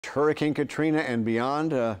Hurricane Katrina and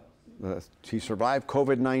beyond. She survived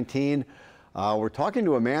COVID-19. We're talking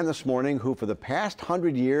to a man this morning who for the past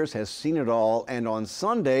 100 years has seen it all, and on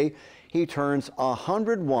Sunday he turns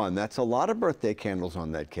 101. That's a lot of birthday candles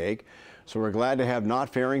on that cake. So we're glad to have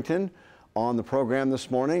Knot Farrington on the program this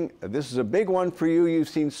morning. This is a big one for you. You've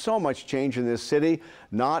seen so much change in this city.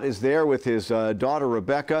 Knot is there with his daughter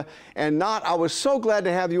Rebecca. And Knot, I was so glad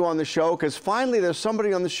to have you on the show because finally there's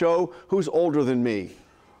somebody on the show who's older than me.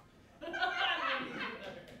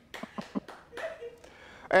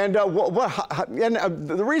 And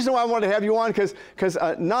the reason why I wanted to have you on, because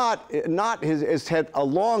Knot has had a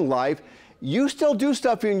long life. You still do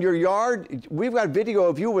stuff in your yard. We've got video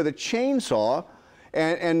of you with a chainsaw,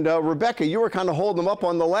 and Rebecca, you were kind of holding them up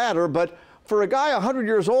on the ladder. But for a guy 100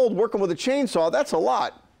 years old working with a chainsaw, that's a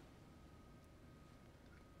lot.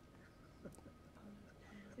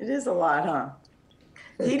 It is a lot, huh?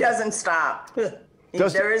 He doesn't stop.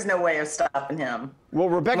 There is no way of stopping him. Well,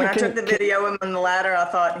 Rebecca, when I took the video of him on the ladder, I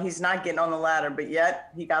thought he's not getting on the ladder, but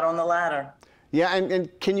yet he got on the ladder. Yeah, and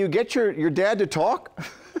can you get your dad to talk?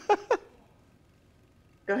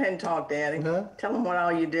 Go ahead and talk, Daddy. Huh? Tell him what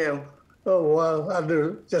all you do. Oh, well, I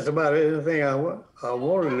do just about anything I want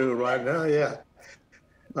to do right now, yeah.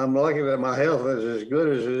 I'm lucky that my health is as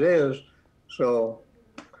good as it is, so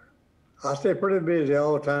I stay pretty busy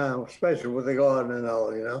all the time, especially with the garden and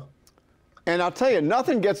all, you know. And I'll tell you,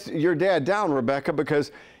 nothing gets your dad down, Rebecca,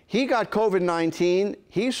 because he got COVID-19,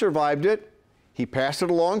 he survived it, he passed it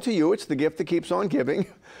along to you. It's the gift that keeps on giving,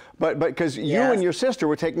 but because you and your sister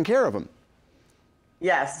were taking care of him.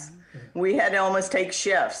 Yes, we had to almost take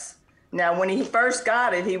shifts. Now, when he first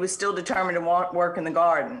got it, he was still determined to work in the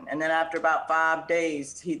garden. And then after about 5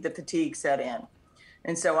 days, the fatigue set in.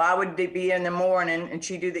 And so I would be in the morning and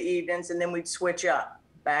she'd do the evenings, and then we'd switch up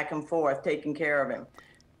back and forth, taking care of him.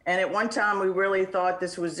 And at one time, we really thought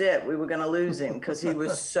this was it. We were going to lose him because he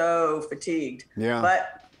was so fatigued. Yeah.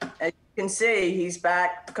 But as you can see, he's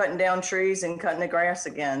back cutting down trees and cutting the grass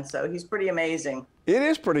again. So he's pretty amazing. It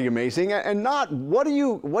is pretty amazing. And Knot, what do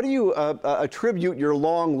you attribute your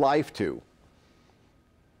long life to?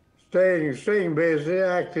 Staying busy,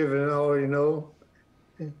 active and all, you know,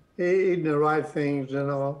 eating the right things and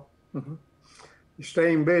all.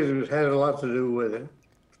 Staying busy has a lot to do with it.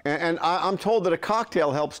 And I'm told that a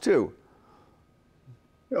cocktail helps too.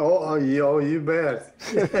 Oh, you bet.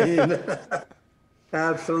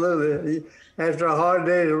 Absolutely. After a hard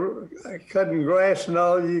day of cutting grass and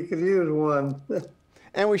all, you could use one.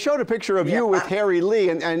 And we showed a picture of you with Harry Lee,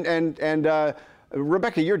 and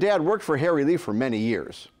Rebecca, your dad worked for Harry Lee for many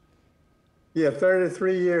years. Yeah,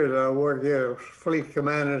 33 years I worked here, fleet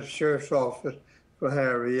commander at the sheriff's office for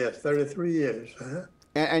Harry. Yes, 33 years.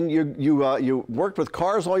 And you worked with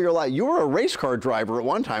cars all your life. You were a race car driver at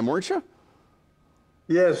one time, weren't you?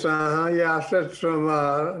 Yes, yeah, I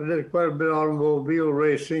did quite a bit of automobile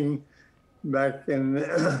racing back in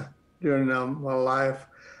during my life,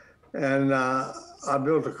 and I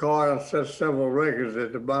built a car and set several records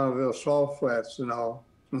at the Bonneville Salt Flats and all.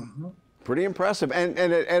 Pretty impressive. And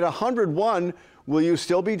at 101, will you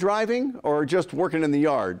still be driving or just working in the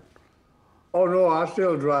yard? Oh, no, I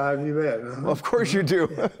still drive, you bet. Of course you do.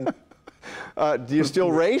 Do you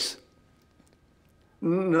still race?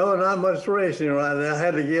 No, not much racing right now. I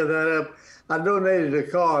had to give that up. I donated a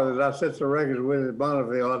car that I set the records with at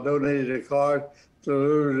Bonneville. I donated a car to the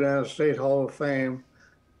Louisiana State Hall of Fame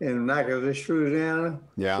in Natchitoches, Louisiana.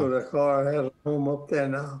 Yeah. So the car has a home up there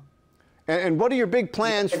now. And what are your big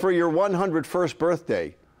plans for your 101st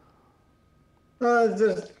birthday?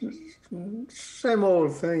 Just same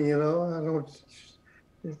old thing, you know.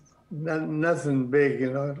 Nothing big,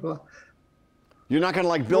 you know. You're not going to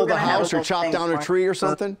like build a house or chop down a tree or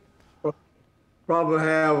something? Probably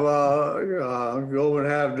have go and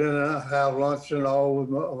have dinner, have lunch and all with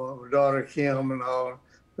my daughter Kim and all.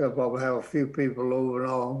 They'll probably have a few people over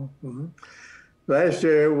and all. Last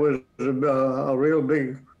year it was a real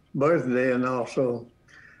big birthday, and also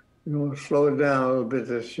you want to slow it down a little bit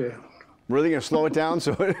this year. Really going to slow it down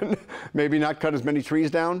so maybe not cut as many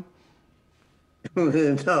trees down?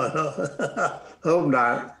 No, hope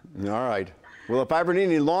not. All right. Well, if I ever need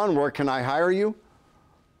any lawn work, can I hire you?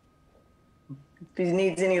 If he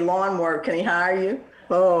needs any lawn work, can he hire you?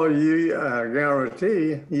 Oh, you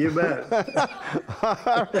guarantee, you bet.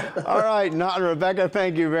 All right, Knot and Rebecca,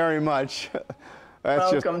 thank you very much.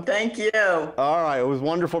 That's welcome, thank you. All right, it was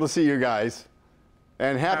wonderful to see you guys.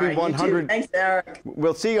 And happy 100. Thanks, Eric.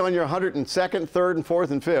 We'll see you on your 102nd, 3rd, and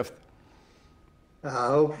 4th, and 5th. I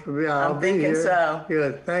hope to be. I'm thinking so.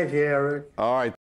 Good. Thank you, Eric. All right.